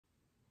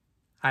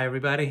Hi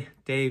everybody,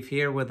 Dave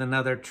here with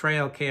another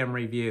trail cam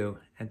review.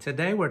 And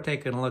today we're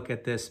taking a look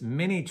at this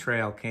mini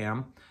trail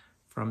cam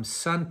from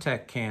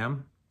Suntech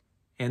Cam.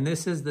 And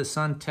this is the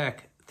Suntech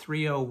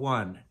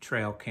 301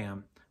 trail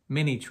cam,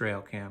 mini trail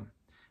cam.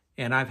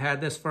 And I've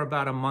had this for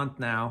about a month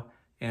now,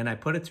 and I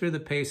put it through the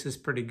paces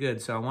pretty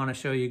good. So I want to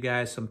show you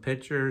guys some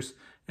pictures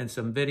and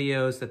some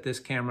videos that this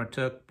camera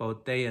took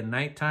both day and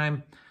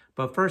nighttime.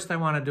 But first I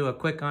want to do a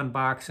quick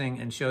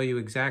unboxing and show you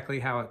exactly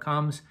how it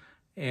comes.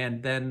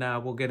 And then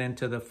we'll get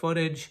into the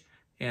footage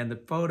and the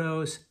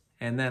photos,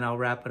 and then I'll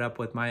wrap it up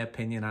with my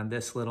opinion on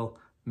this little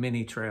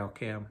mini trail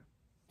cam.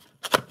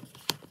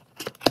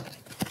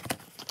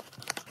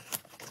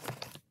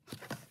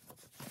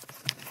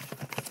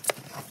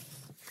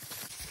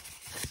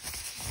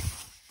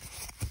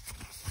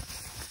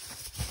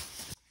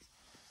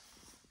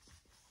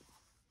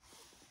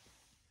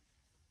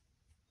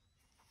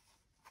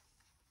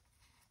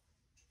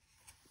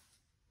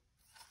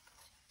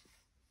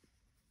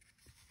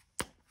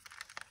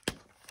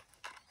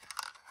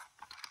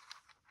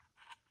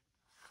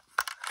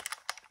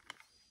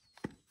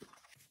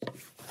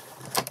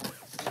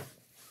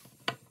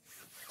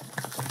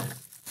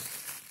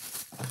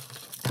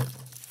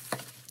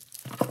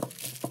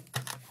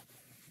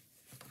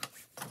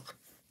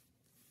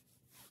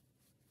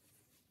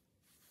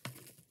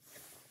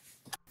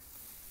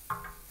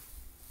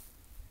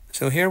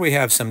 So here we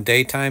have some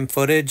daytime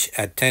footage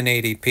at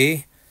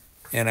 1080p,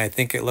 and I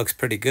think it looks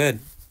pretty good.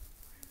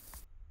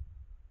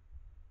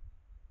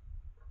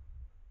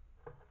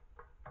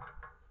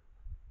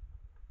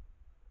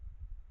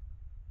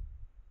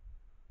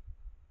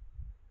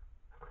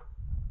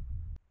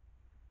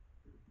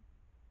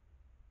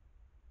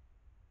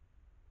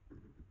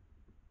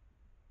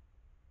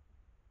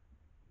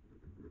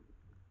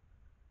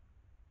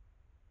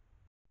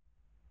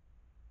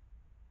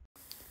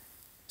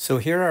 So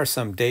here are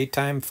some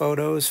daytime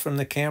photos from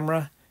the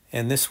camera,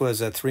 and this was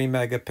a 3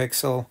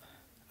 megapixel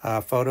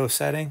photo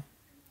setting.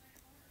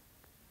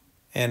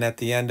 And at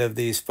the end of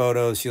these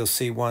photos, you'll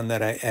see one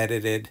that I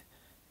edited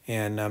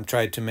and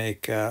tried to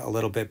make a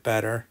little bit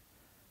better.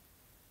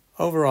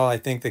 Overall, I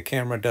think the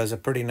camera does a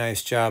pretty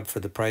nice job for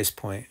the price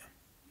point.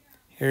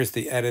 Here's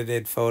the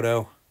edited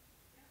photo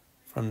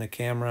from the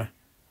camera.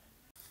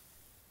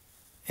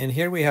 And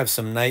here we have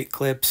some night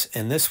clips,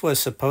 and this was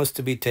supposed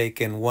to be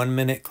taken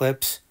 1-minute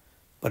clips,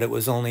 but it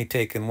was only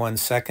taken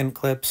 1-second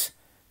clips,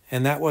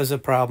 and that was a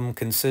problem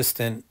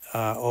consistent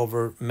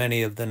over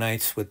many of the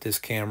nights with this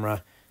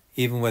camera,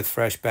 even with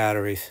fresh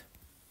batteries.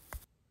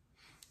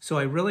 So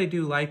I really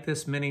do like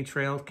this mini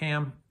trail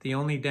cam. The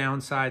only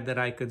downside that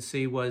I could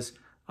see was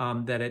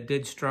that it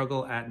did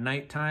struggle at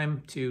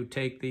nighttime to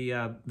take the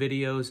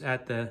videos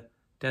at the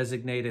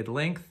designated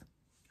length.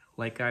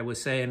 Like I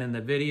was saying in the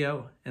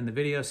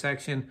video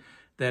section,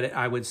 that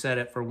I would set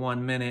it for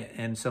 1 minute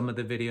and some of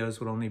the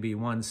videos would only be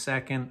 1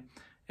 second.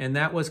 And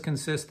that was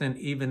consistent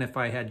even if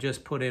I had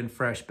just put in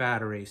fresh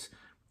batteries,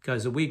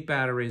 because the weak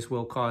batteries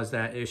will cause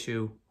that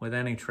issue with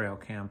any trail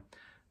cam.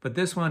 But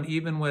this one,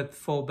 even with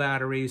full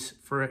batteries,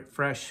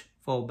 fresh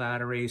full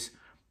batteries,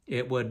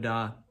 it would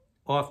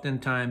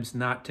oftentimes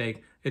not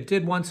take. It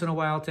did once in a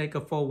while take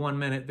a full 1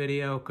 minute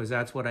video, because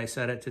that's what I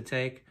set it to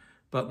take.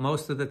 But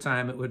most of the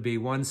time it would be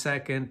 1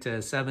 second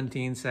to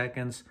 17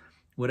 seconds,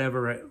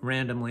 whatever it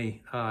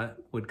randomly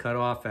would cut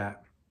off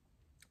at.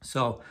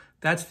 So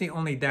that's the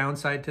only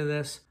downside to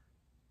this.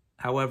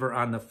 However,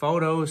 on the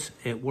photos,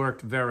 it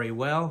worked very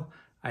well.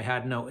 I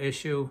had no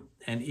issue.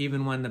 And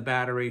even when the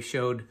battery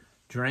showed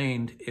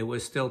drained, it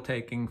was still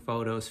taking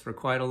photos for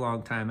quite a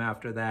long time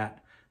after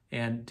that.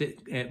 And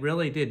it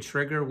really did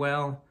trigger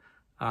well.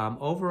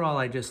 Overall,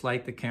 I just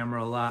like the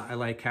camera a lot. I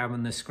like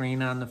having the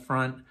screen on the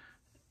front,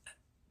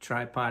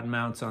 tripod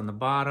mounts on the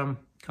bottom,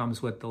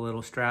 comes with the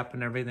little strap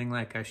and everything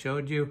like I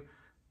showed you.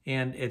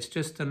 And it's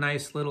just a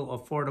nice little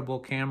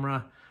affordable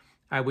camera.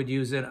 I would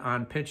use it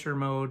on picture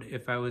mode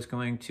if I was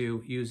going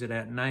to use it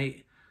at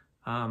night.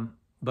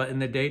 But in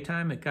the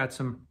daytime, it got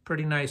some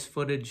pretty nice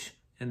footage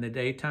in the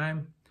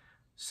daytime.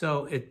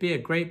 So it'd be a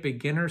great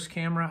beginner's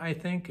camera, I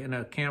think, and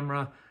a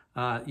camera,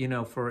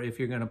 for if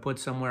you're going to put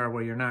somewhere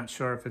where you're not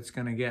sure if it's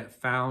going to get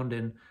found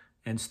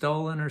and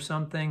stolen or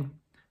something.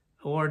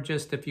 Or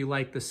just if you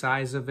like the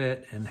size of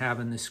it and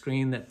having the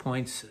screen that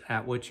points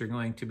at what you're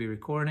going to be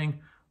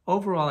recording.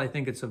 Overall, I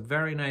think it's a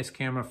very nice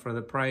camera for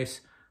the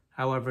price.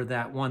 However,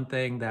 that one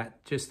thing,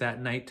 that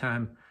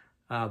nighttime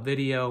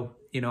video,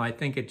 I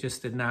think it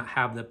just did not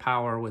have the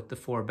power with the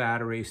 4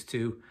 batteries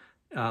to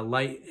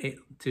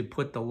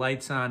put the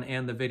lights on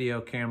and the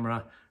video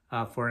camera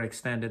for an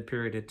extended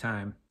period of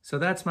time. So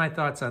that's my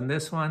thoughts on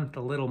this one,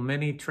 the little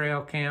mini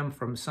trail cam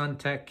from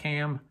Suntech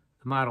Cam,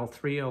 the model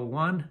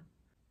 301.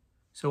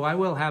 So I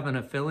will have an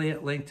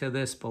affiliate link to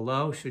this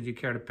below, should you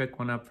care to pick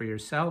one up for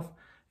yourself.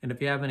 And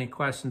if you have any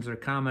questions or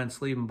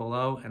comments, leave them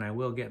below and I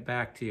will get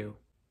back to you.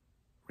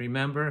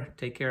 Remember,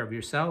 take care of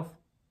yourself,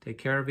 take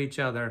care of each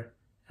other,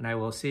 and I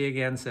will see you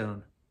again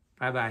soon.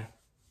 Bye-bye.